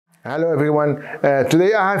Hello everyone.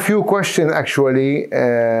 Today I have a few questions actually.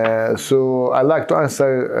 So I'd like to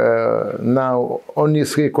answer now only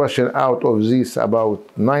 3 questions out of these about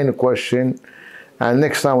 9 questions. And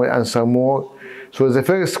next time we'll answer more. So the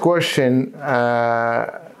first question,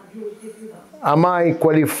 am I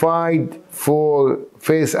qualified for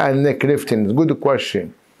face and neck lifting? Good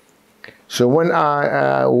question. So when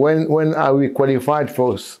are we qualified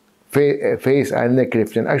for face and neck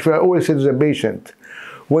lifting? Actually, I always say to the patient,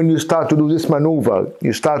 when you start to do this maneuver,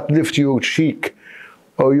 you start to lift your cheek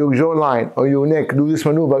or your jawline or your neck, do this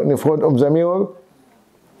maneuver in front of the mirror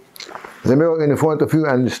in front of you,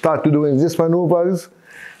 and start to doing these maneuvers,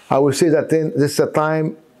 I will say that then this is the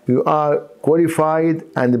time you are qualified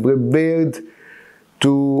and prepared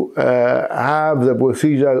to have the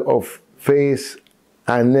procedure of face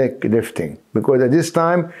and neck lifting, because at this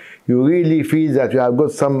time you really feel that you have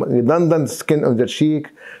got some redundant skin on the cheek,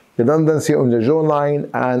 redundancy on the jawline,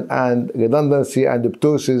 and redundancy and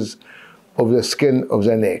ptosis of the skin of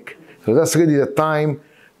the neck. So that's really the time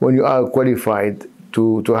when you are qualified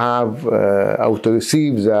to have or to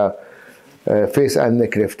receive the face and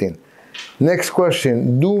neck lifting. Next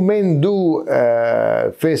question, do men do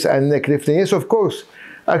face and neck lifting? Yes, of course.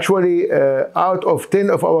 Actually, out of 10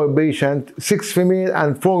 of our patients, 6 female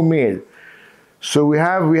and 4 male. So we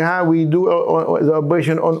do the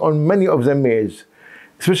operation on many of the males.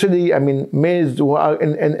 Especially, I mean, males who are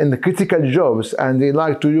in the critical jobs and they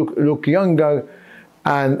like to look younger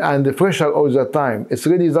and fresher all the time. It's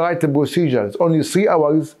really the right procedure. It's only 3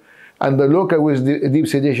 hours and the local with deep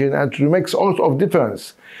sedation, and to make all of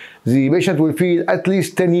difference. The patient will feel at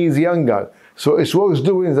least 10 years younger. So it's worth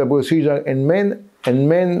doing the procedure in men, in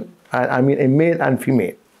male and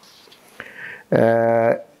female.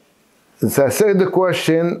 The third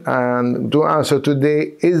question and to answer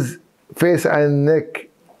today is face and neck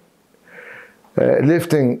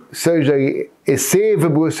lifting surgery a safe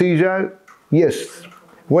procedure? Yes,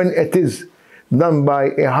 when it is done by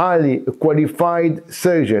a highly qualified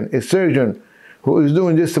surgeon, a surgeon who is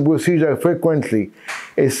doing this procedure frequently,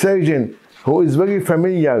 a surgeon who is very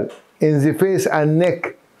familiar in the face and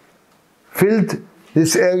neck field,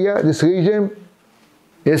 this area, this region,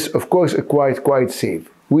 is of course quite safe.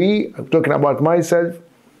 I'm talking about myself,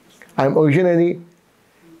 I'm originally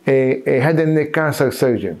a head and neck cancer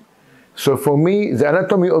surgeon. So for me, the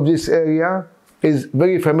anatomy of this area is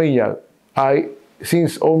very familiar.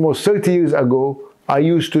 Since almost 30 years ago, I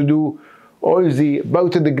used to do all the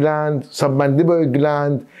parotid gland, submandibular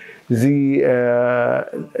gland, the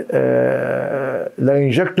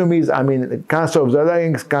laryngectomies, I mean cancer of the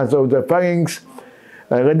larynx, cancer of the pharynx,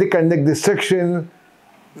 radical neck dissection,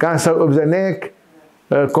 cancer of the neck,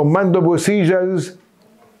 commando procedures,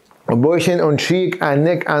 operation on cheek and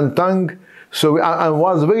neck and tongue. So I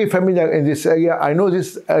was very familiar in this area. I know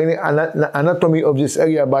this anatomy of this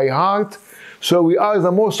area by heart. So we are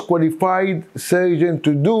the most qualified surgeon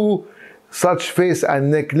to do such face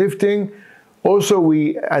and neck lifting. Also,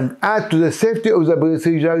 we add to the safety of the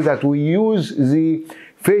procedure that we use the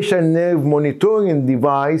facial nerve monitoring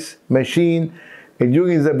device machine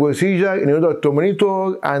during the procedure in order to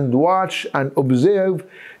monitor and watch and observe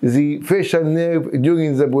the facial nerve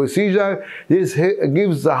during the procedure. This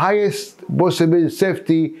gives the highest possible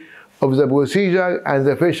safety of the procedure and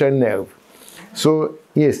the facial nerve. So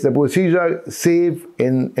yes, the procedure safe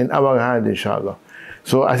in our hand, inshallah.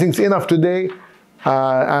 So I think it's enough today,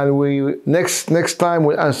 and next time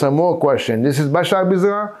we'll answer more questions. This is Bashar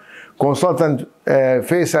Bizrah, consultant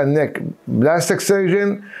face and neck plastic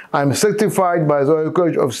surgeon. I'm certified by the Royal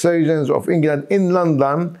College of Surgeons of England in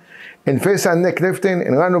London in face and neck lifting,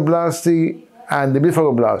 in rhinoplasty and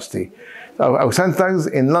blepharoplasty. Our centers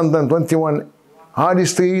in London, 21 Harley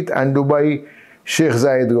Street, and Dubai, Sheikh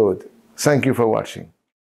Zayed Road. Thank you for watching.